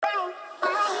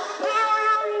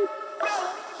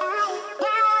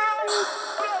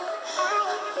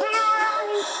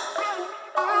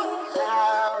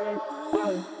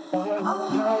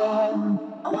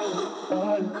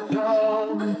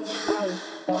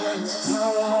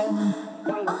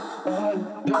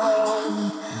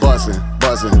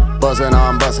Buzzin',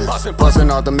 I'm buzzin'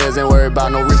 off the meds, ain't worried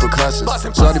about no repercussions.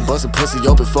 Shorty bustin' pussy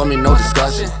open for me, no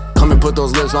discussion. Come and put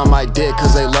those lips on my dick,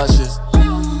 cause they luscious.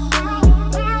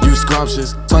 You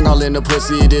scrumptious, tongue all in the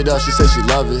pussy, eat it up, she said she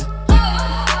love it.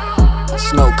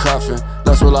 It's NoCuffin,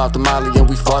 let's roll off the molly and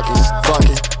we fucking,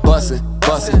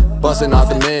 bustin' off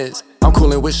the meds. I'm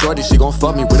coolin' with shorty, she gon'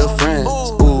 fuck me with her friends.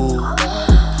 Ooh,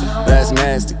 that's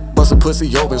nasty. Bust a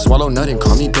pussy open, swallow nut and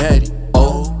call me daddy.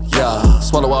 Oh yeah,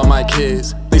 swallow all my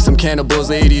kids. Leave some cannibals,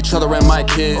 they eat each other and my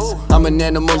kids. I'm an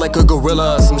animal like a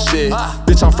gorilla or some shit.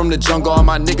 Bitch, I'm from the jungle, all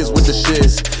my niggas with the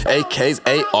shiz. AKs,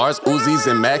 ARs, Uzis,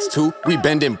 and Max too. We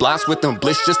bending blocks with them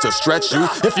bliss just to stretch you.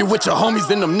 If you with your homies,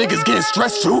 then them niggas getting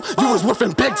stretched too. You was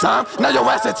whiffing big time, now your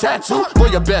ass a tattoo. Boy,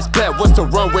 your best bet was to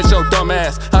run with your dumb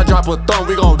ass. I drop a thumb,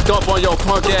 we gon' dump on your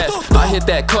punk ass. I hit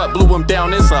that cut, blew him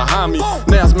down, it's a homie.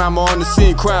 Now his mama on the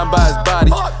scene, crying by his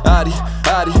body.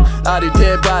 Adi,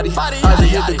 dead body. I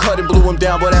just hit the cut and blew him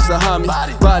down, but that's a homie.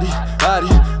 Body,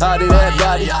 that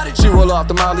body. She roll off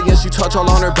the molly and she touch all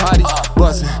on her body.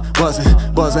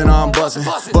 Buzzin', I'm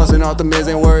buzzin' off the meds,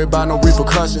 ain't worried about no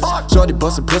repercussions. Shorty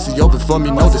bustin' pussy open for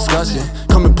me, no discussion.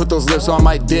 Come and put those lips on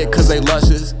my dick, cause they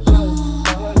luscious.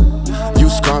 You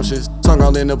scrumptious, tongue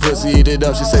all in the pussy, eat it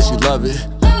up, she say she love it.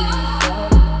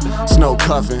 It's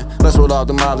NoCuffin, let's roll off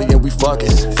the molly and we fucking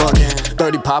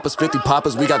 30 poppers, 50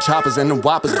 poppers, we got choppers and them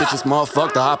whoppers. Bitches,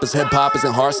 motherfuck the hoppers, head poppers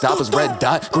and heart stoppers. Red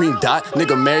dot, green dot,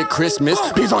 nigga Merry Christmas.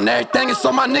 Bees on everything and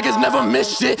so my niggas never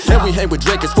miss shit. And we hang with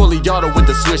Drake, it's fully auto with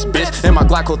the switch, bitch. And my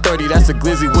Glocko 30, that's a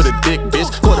glizzy with a dick,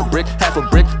 bitch. Quarter brick, half a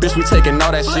brick, bitch, we taking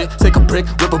all that shit. Take a brick,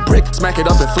 whip a brick, smack it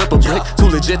up and flip a brick. Too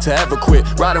legit to ever quit,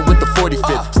 riding with the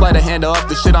 45th. Slide a hand off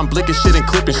the shit, I'm blicking shit and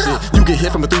clipping shit. You get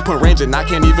hit from a 3-point range and I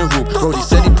can't even hoop. Brody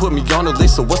said he put me on the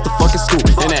list, so what's the fucking scoop?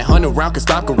 And that 100 round can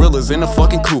stop gorillas in a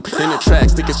fucking coop. In the track,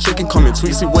 stick his chicken, come and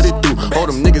tweet, see what it do. All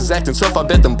them niggas acting tough, I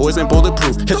bet them boys ain't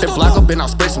bulletproof. Hit that block up and I'll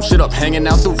spray some shit up, hanging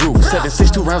out the roof.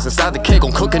 7.62 rounds inside the cake,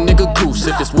 gon' cook a nigga goose.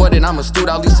 If it's what, then I'm a stewed,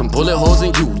 I'll leave some bullet holes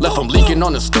in you. Left him leaking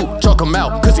on the stoop, chalk him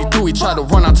out, cause he threw, he tried to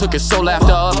run, I took his soul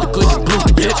after up the glick and blue,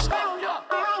 bitch.